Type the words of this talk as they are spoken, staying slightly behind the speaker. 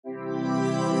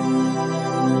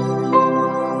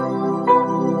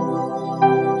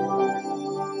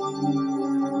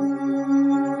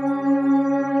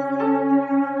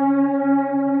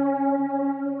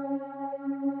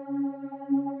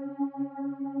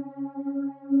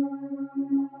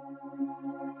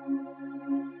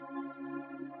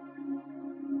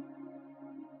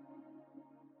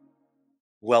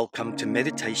Welcome to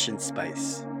Meditation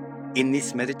Space. In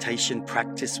this meditation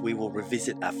practice, we will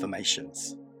revisit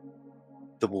affirmations.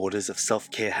 The waters of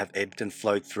self-care have ebbed and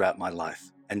flowed throughout my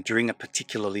life, and during a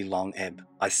particularly long ebb,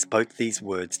 I spoke these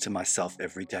words to myself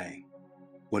every day.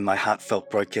 When my heart felt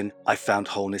broken, I found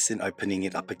wholeness in opening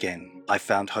it up again. I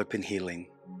found hope in healing,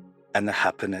 and the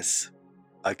happiness.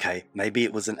 Okay, maybe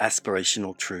it was an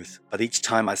aspirational truth, but each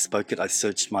time I spoke it, I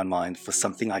searched my mind for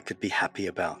something I could be happy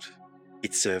about.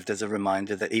 It served as a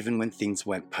reminder that even when things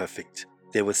weren't perfect,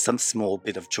 there was some small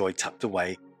bit of joy tucked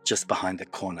away just behind a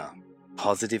corner.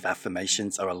 Positive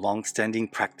affirmations are a long-standing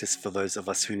practice for those of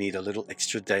us who need a little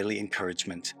extra daily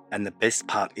encouragement, and the best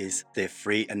part is they're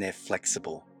free and they're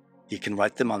flexible. You can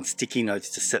write them on sticky notes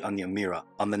to set on your mirror,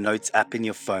 on the Notes app in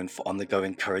your phone for on-the-go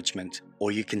encouragement,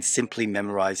 or you can simply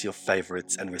memorize your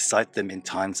favorites and recite them in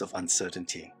times of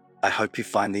uncertainty. I hope you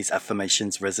find these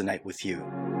affirmations resonate with you.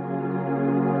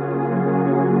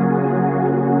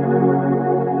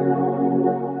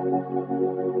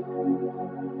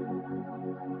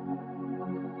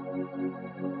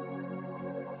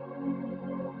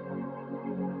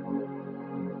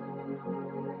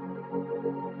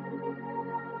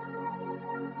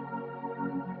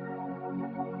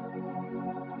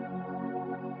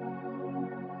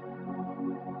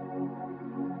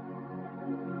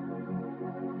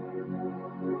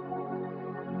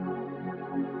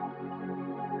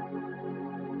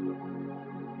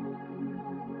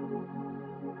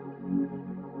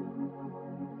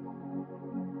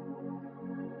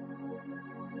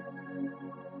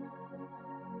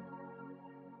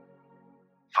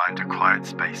 Find a quiet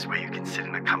space where you can sit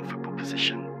in a comfortable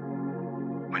position.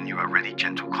 When you are ready,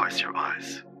 gently close your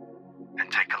eyes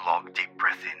and take a long, deep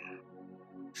breath in,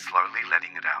 slowly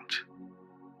letting it out.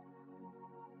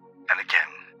 And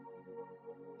again,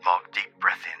 long, deep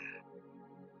breath in,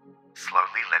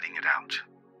 slowly letting it out.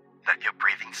 Let your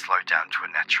breathing slow down to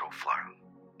a natural flow.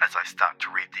 As I start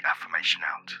to read the affirmation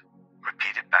out,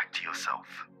 repeat it back to yourself,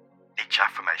 each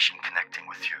affirmation connecting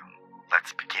with you.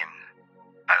 Let's begin.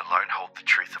 I alone hold the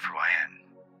truth of who I am.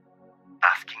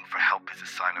 Asking for help is a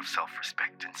sign of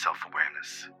self-respect and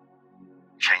self-awareness.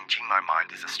 Changing my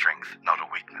mind is a strength, not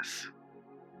a weakness.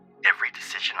 Every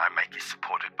decision I make is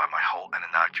supported by my whole and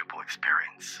inarguable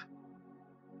experience.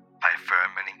 I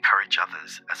affirm and encourage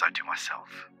others as I do myself.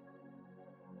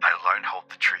 I alone hold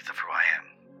the truth of who I am.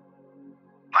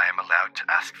 I am allowed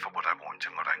to ask for what I want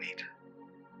and what I need.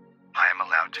 I am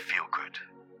allowed to feel good.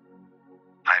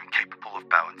 I am capable of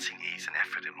balancing ease and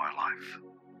effort in my life.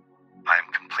 I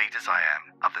am complete as I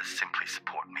am, others simply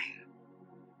support me.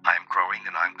 I am growing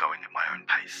and I am going at my own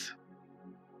pace.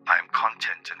 I am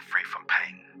content and free from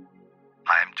pain.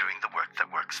 I am doing the work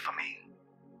that works for me.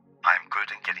 I am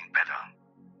good and getting better.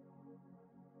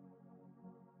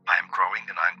 I am growing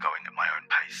and I am going at my own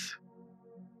pace.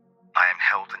 I am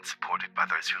held and supported by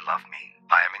those who love me.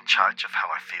 I am in charge of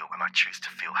how I feel when I choose to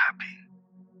feel happy.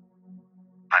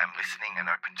 I am listening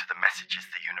and open to the messages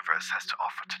the universe has to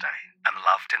offer today. I'm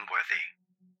loved and worthy.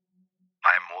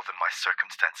 I am more than my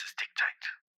circumstances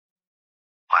dictate.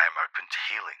 I am open to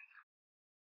healing.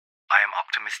 I am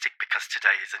optimistic because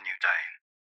today is a new day.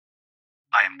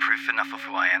 I am proof enough of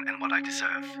who I am and what I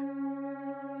deserve.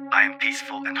 I am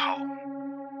peaceful and whole.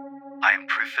 I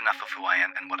am proof enough of who I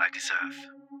am and what I deserve.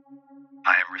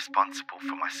 I am responsible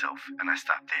for myself, and I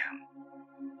start there.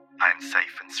 I am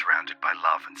safe and surrounded by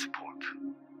love and support.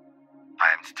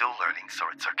 I am still learning, so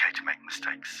it's okay to make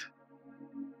mistakes.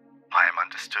 I am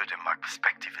understood and my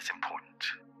perspective is important.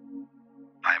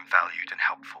 I am valued and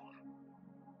helpful.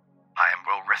 I am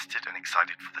well rested and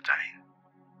excited for the day.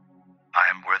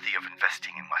 I am worthy of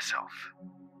investing in myself.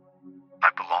 I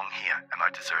belong here and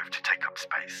I deserve to take up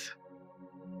space.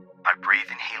 I breathe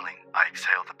in healing. I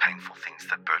exhale the painful things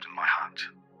that burden my heart.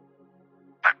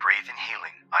 I breathe in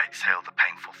healing. I exhale the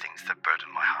painful things that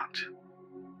burden my heart.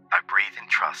 I breathe in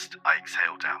trust. I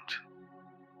exhale doubt.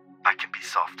 I can be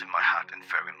soft in my heart and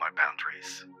firm in my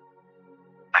boundaries.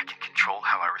 I can control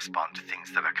how I respond to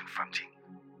things that are confronting.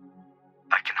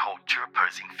 I can hold two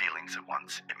opposing feelings at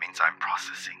once. It means I'm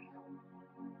processing.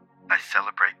 I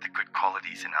celebrate the good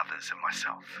qualities in others and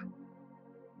myself.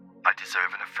 I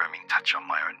deserve an affirming touch on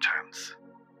my own terms.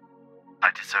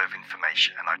 I deserve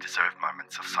information and I deserve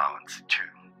moments of silence too.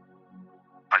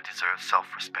 I deserve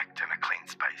self-respect and a clean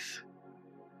space.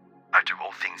 I do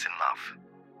all things in love.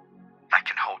 I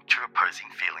can hold two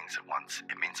opposing feelings at once.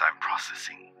 It means I'm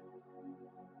processing.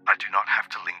 I do not have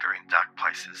to linger in dark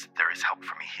places. There is help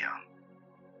for me here.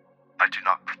 I do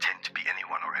not pretend to be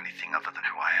anyone or anything other than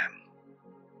who I am.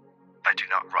 I do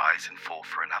not rise and fall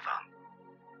for another.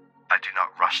 I do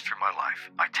not rush through my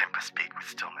life. I temper speed with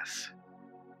stillness.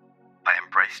 I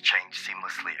embrace change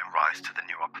seamlessly and rise to the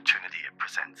new opportunity it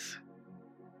presents.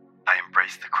 I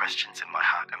embrace the questions in my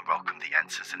heart and welcome the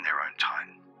answers in their own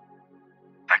time.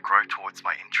 I grow towards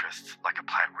my interests like a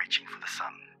plant reaching for the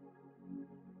sun.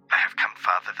 I have come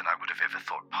farther than I would have ever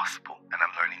thought possible, and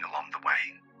I'm learning along the way.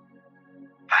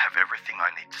 I have everything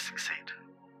I need to succeed.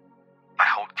 I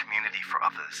hold community for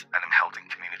others and am held in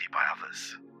community by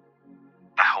others.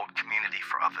 I hold community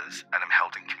for others and am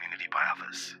held in community by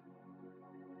others.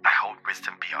 I hold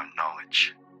wisdom beyond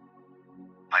knowledge.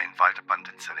 I invite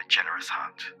abundance and a generous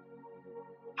heart.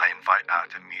 I invite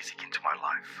art and music into my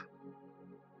life.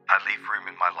 I leave room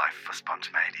in my life for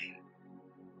spontaneity.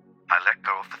 I let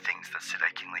go of the things that sit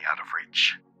achingly out of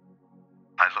reach.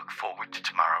 I look forward to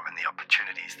tomorrow and the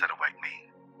opportunities that await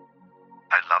me.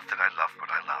 I love that I love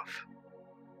what I love.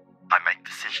 I make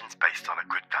decisions based on a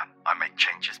good gut. I make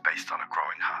changes based on a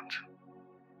growing heart.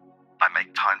 I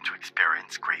make time to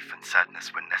experience grief and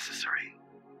sadness when necessary.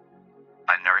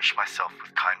 I nourish myself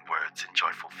with kind words and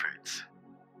joyful foods.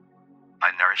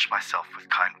 I nourish myself with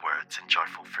kind words and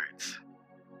joyful foods.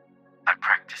 I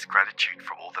practice gratitude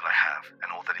for all that I have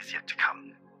and all that is yet to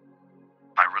come.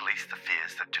 I release the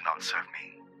fears that do not serve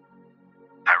me.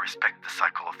 I respect the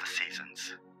cycle of the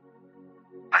seasons.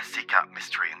 I seek out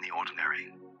mystery in the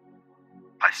ordinary.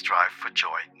 I strive for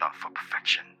joy, not for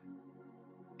perfection.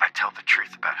 I tell the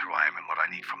truth about who I am and what I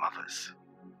need from others.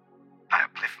 I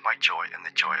uplift my joy and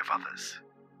the joy of others.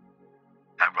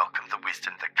 I welcome the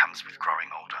wisdom that comes with growing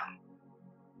older.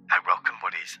 I welcome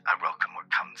what is, I welcome what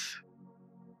comes.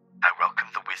 I welcome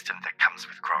the wisdom that comes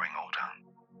with growing older.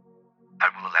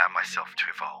 I will allow myself to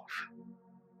evolve.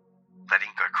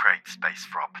 Letting go creates space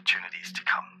for opportunities to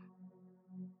come.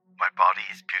 My body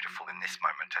is beautiful in this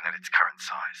moment and at its current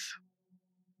size.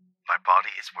 My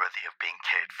body is worthy of being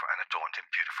cared for and adorned in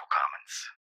beautiful garments.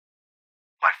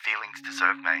 My feelings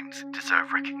deserve names,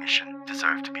 deserve recognition,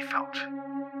 deserve to be felt.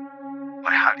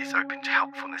 My heart is open to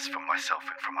helpfulness from myself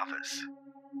and from others.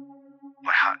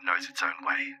 My heart knows its own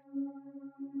way.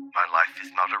 My life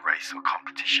is not a race or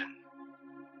competition.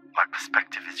 My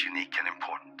perspective is unique and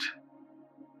important.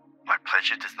 My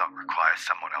pleasure does not require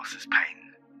someone else's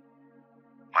pain.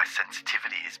 My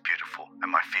sensitivity is beautiful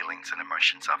and my feelings and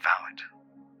emotions are valid.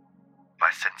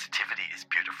 My sensitivity is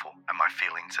beautiful and my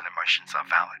feelings and emotions are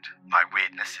valid. My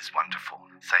weirdness is wonderful.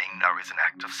 Saying no is an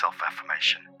act of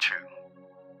self-affirmation, too.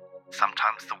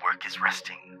 Sometimes the work is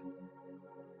resting.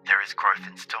 There is growth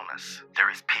in stillness. There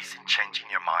is peace in changing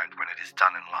your mind when it is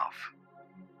done in love.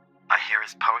 I hear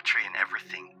his poetry in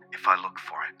everything if I look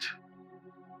for it.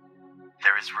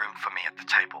 There is room for me at the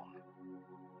table.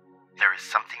 There is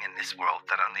something in this world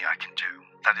that only I can do.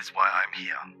 That is why I'm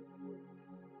here.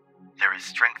 There is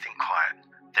strength in quiet.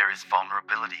 There is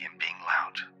vulnerability in being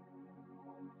loud.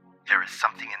 There is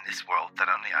something in this world that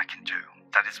only I can do.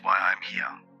 That is why I'm here.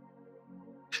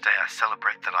 Today I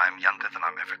celebrate that I am younger than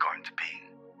I'm ever going to be.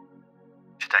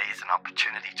 Today is an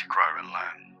opportunity to grow and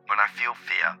learn. When I feel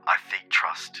fear, I feed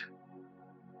trust.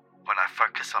 When I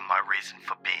focus on my reason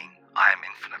for being, I am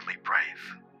infinitely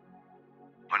brave.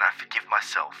 When I forgive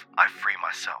myself, I free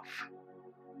myself.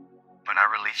 When I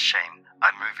release shame,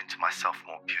 I move into myself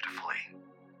more beautifully.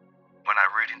 When I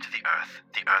root into the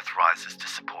earth rises to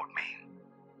support me.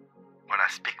 When I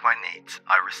speak my needs,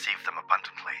 I receive them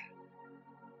abundantly.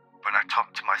 When I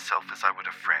talk to myself as I would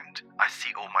a friend, I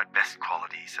see all my best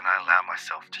qualities and I allow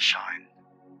myself to shine.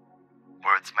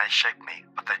 Words may shape me,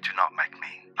 but they do not make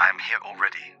me. I am here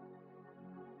already.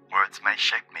 Words may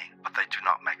shape me, but they do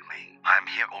not make me. I am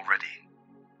here already.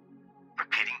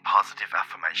 Repeating positive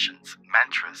affirmations,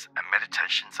 mantras, and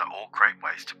meditations are all great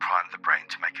ways to prime the brain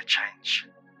to make a change.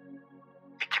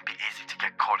 It can be easy to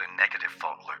get caught in negative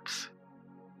thought loops,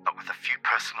 but with a few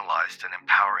personalized and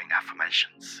empowering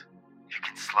affirmations, you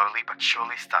can slowly but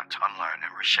surely start to unlearn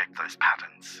and reshape those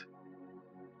patterns.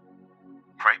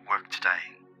 Great work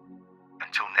today.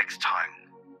 Until next time.